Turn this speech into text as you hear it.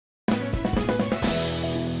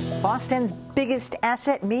Boston's biggest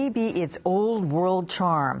asset may be its old world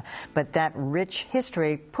charm, but that rich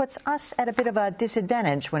history puts us at a bit of a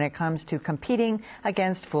disadvantage when it comes to competing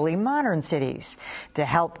against fully modern cities. To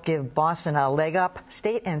help give Boston a leg up,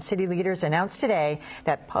 state and city leaders announced today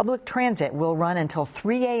that public transit will run until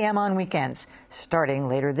 3 a.m. on weekends, starting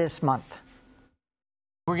later this month.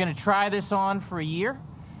 We're going to try this on for a year.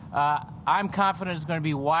 I'm confident it's going to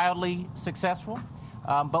be wildly successful.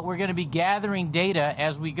 But we're going to be gathering data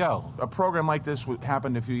as we go. A program like this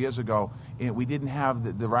happened a few years ago, and we didn't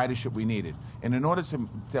have the ridership we needed. And in order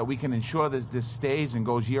that we can ensure this stays and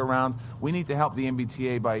goes year-round, we need to help the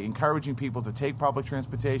MBTA by encouraging people to take public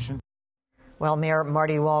transportation. Well, Mayor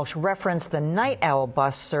Marty Walsh referenced the Night Owl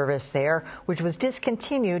bus service there, which was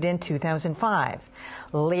discontinued in 2005.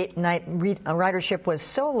 Late-night ridership was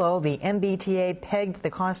so low, the MBTA pegged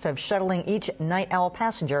the cost of shuttling each Night Owl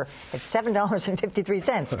passenger at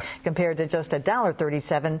 $7.53 compared to just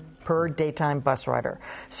 $1.37 per daytime bus rider.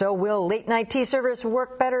 So will late-night tea service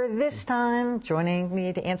work better this time? Joining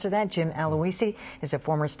me to answer that, Jim Aloisi is a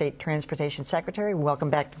former state transportation secretary. Welcome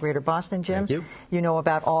back to Greater Boston, Jim. Thank you. You know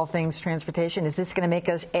about all things transportation. Is this going to make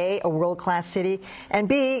us, A, a world-class city, and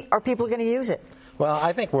B, are people going to use it? Well,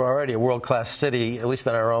 I think we're already a world-class city, at least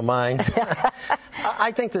in our own minds.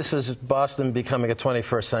 I think this is Boston becoming a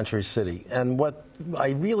 21st century city. And what I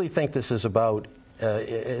really think this is about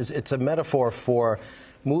is it's a metaphor for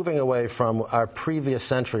moving away from our previous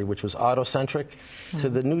century, which was autocentric, to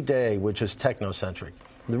the new day, which is technocentric.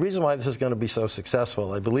 The reason why this is going to be so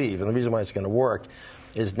successful, I believe, and the reason why it's going to work,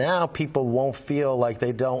 is now people won't feel like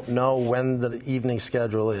they don't know when the evening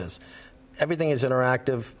schedule is. Everything is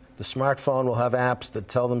interactive. The smartphone will have apps that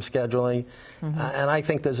tell them scheduling, and I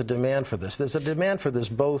think there's a demand for this. There's a demand for this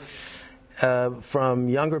both from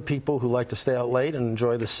younger people who like to stay out late and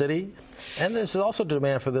enjoy the city, and there's also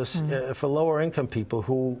demand for this for lower-income people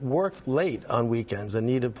who work late on weekends and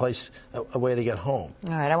need a way to get home.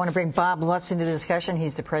 All right, I want to bring Bob Lutz into the discussion.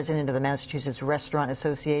 He's the president of the Massachusetts Restaurant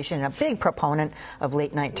Association and a big proponent of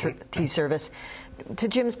late-night tea service. To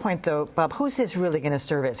Jim's point, though, Bob, who's this really going to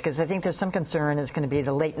service? Because I think there's some concern it's going to be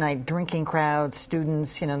the late-night drinking crowd,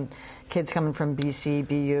 students, kids coming from BC,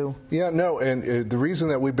 BU. Yeah, no, and the reason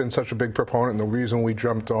that we've been such a big proponent and the reason we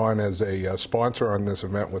jumped on as a sponsor on this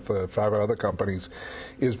event with 5 other companies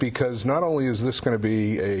is because not only is this going to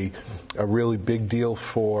be a really big deal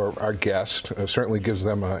for our guests, certainly gives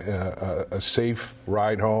them a safe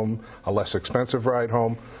ride home, a less expensive ride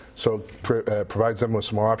home, so provides them with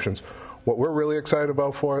some more options. What we're really excited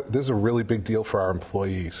about this is a really big deal for our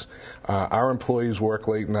employees. Our employees work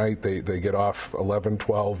late night. They get off 11,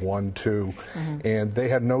 12, 1, 2, and they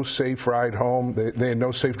had no safe ride home. They had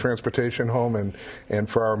no safe transportation home, and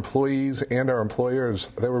for our employees and our employers,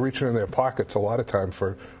 they were reaching in their pockets a lot of time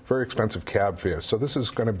for very expensive cab fares. So this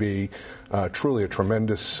is going to be truly a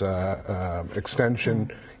tremendous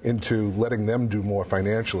extension into letting them do more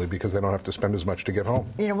financially because they don't have to spend as much to get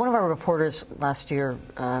home. One of our reporters last year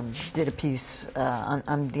did a piece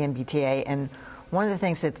on the MBTA, and one of the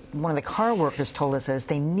things that one of the car workers told us is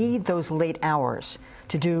they need those late hours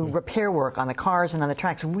to do repair work on the cars and on the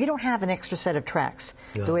tracks. We don't have an extra set of tracks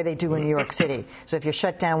the way they do in New York City. So if you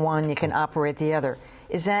shut down one, you can operate the other.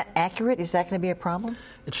 Is that accurate? Is that going to be a problem?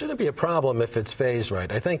 It shouldn't be a problem if it's phased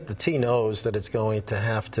right. I think the T knows that it's going to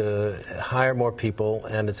have to hire more people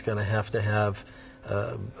and it's going to have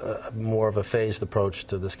more of a phased approach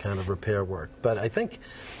to this kind of repair work. But I think,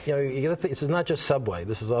 you got to think, this is not just subway.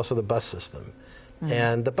 This is also the bus system.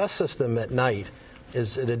 And the bus system at night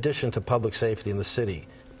is in addition to public safety in the city.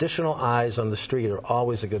 Additional eyes on the street are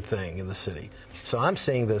always a good thing in the city. So I'm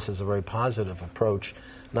seeing this as a very positive approach,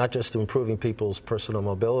 not just to improving people's personal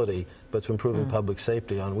mobility, but to improving public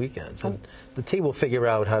safety on weekends. And the T will figure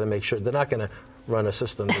out how to make sure they're not going to run a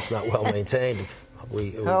system that's not well maintained.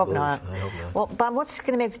 I hope not. Well, Bob, what's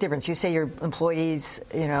going to make the difference? You say your employees,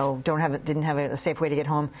 didn't have a safe way to get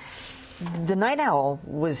home. The Night Owl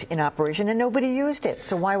was in operation and nobody used it.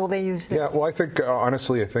 So why will they use this? Yeah, well, I think,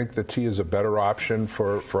 honestly, I think the T is a better option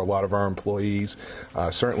for a lot of our employees.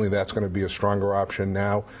 Certainly that's going to be a stronger option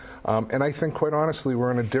now. And I think, quite honestly,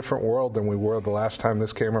 we're in a different world than we were the last time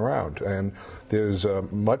this came around. And there's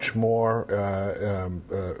much more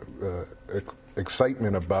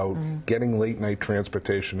excitement about getting late-night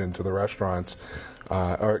transportation into the restaurants,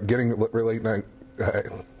 or getting late-night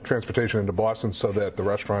transportation into Boston so that the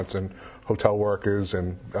restaurants and hotel workers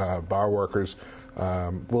and bar workers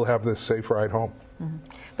will have this safe ride home.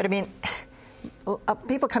 But, I mean,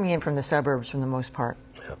 people coming in from the suburbs, for the most part,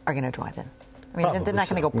 are going to drive in. I mean, they're not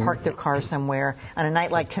going to go park their car somewhere on a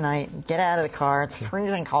night like tonight, get out of the car, it's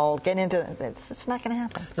freezing cold, get into it. It's not going to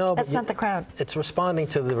happen. No, that's not the crowd. It's responding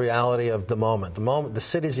to the reality of the moment. The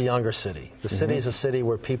city's a younger city. The city is a city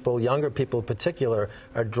where younger people in particular,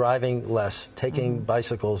 are driving less, taking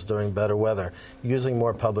bicycles during better weather, using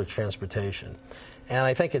more public transportation. And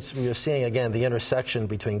I think you're seeing, again, the intersection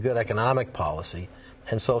between good economic policy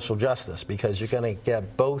and social justice, because you're going to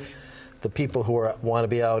get both the people who want to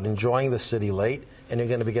be out enjoying the city late, and you're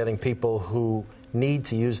going to be getting people who need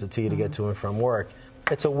to use the T to get to and from work.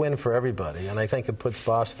 It's a win for everybody, and I think it puts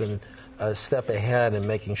Boston a step ahead in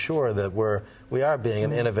making sure that we are being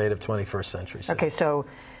an innovative 21st century city. Okay, so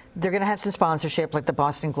they're going to have some sponsorship like the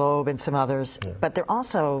Boston Globe and some others, but they're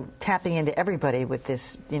also tapping into everybody with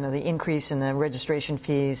this, the increase in the registration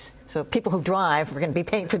fees. So people who drive are going to be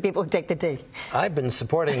paying for people who take the T. I've been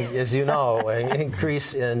supporting, as you know, an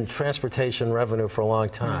increase in transportation revenue for a long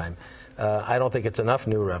time. I don't think it's enough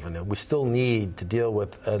new revenue. We still need to deal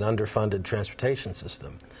with an underfunded transportation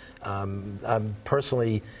system. I'm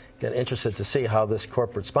personally interested to see how this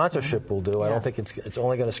corporate sponsorship will do. I don't think it's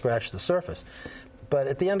only going to scratch the surface. But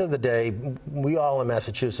at the end of the day, we all in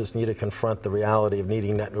Massachusetts need to confront the reality of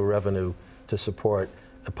needing net new revenue to support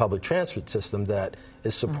a public transit system that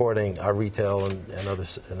is supporting our retail and other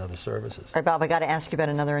services. All right, Bob, I got to ask you about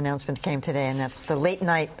another announcement that came today, and that's the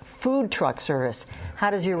late-night food truck service. How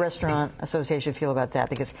does your restaurant association feel about that?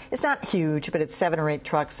 Because it's not huge, but it's 7 or 8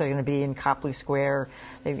 trucks that are going to be in Copley Square.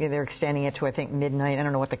 They're extending it to, I think, midnight. I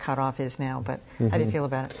don't know what the cutoff is now, but how do you feel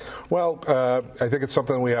about it? Well, I think it's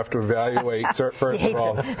something we have to evaluate first of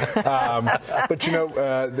all. But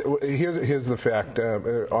here's the fact.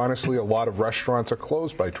 Honestly, a lot of restaurants are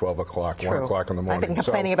closed by 12 o'clock, 1 o'clock in the morning. I've been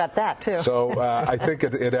complaining about that, too. So I think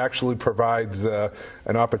it actually provides an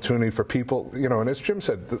opportunity for people, and as Jim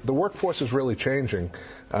said, the workforce is really changing.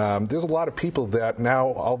 There's a lot of people that now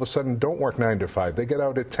all of a sudden don't work 9 to 5. They get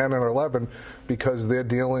out at 10 and 11 because they're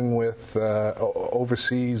dealing with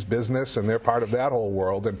overseas business, and they're part of that whole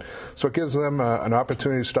world. And so it gives them an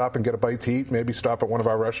opportunity to stop and get a bite to eat, maybe stop at one of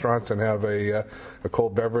our restaurants and have a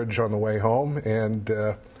cold beverage on the way home, and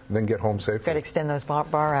then get home safely. Got to extend those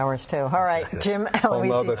bar hours, too. All right, Jim, I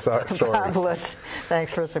love this story. Bob Lutz,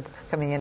 thanks for coming in.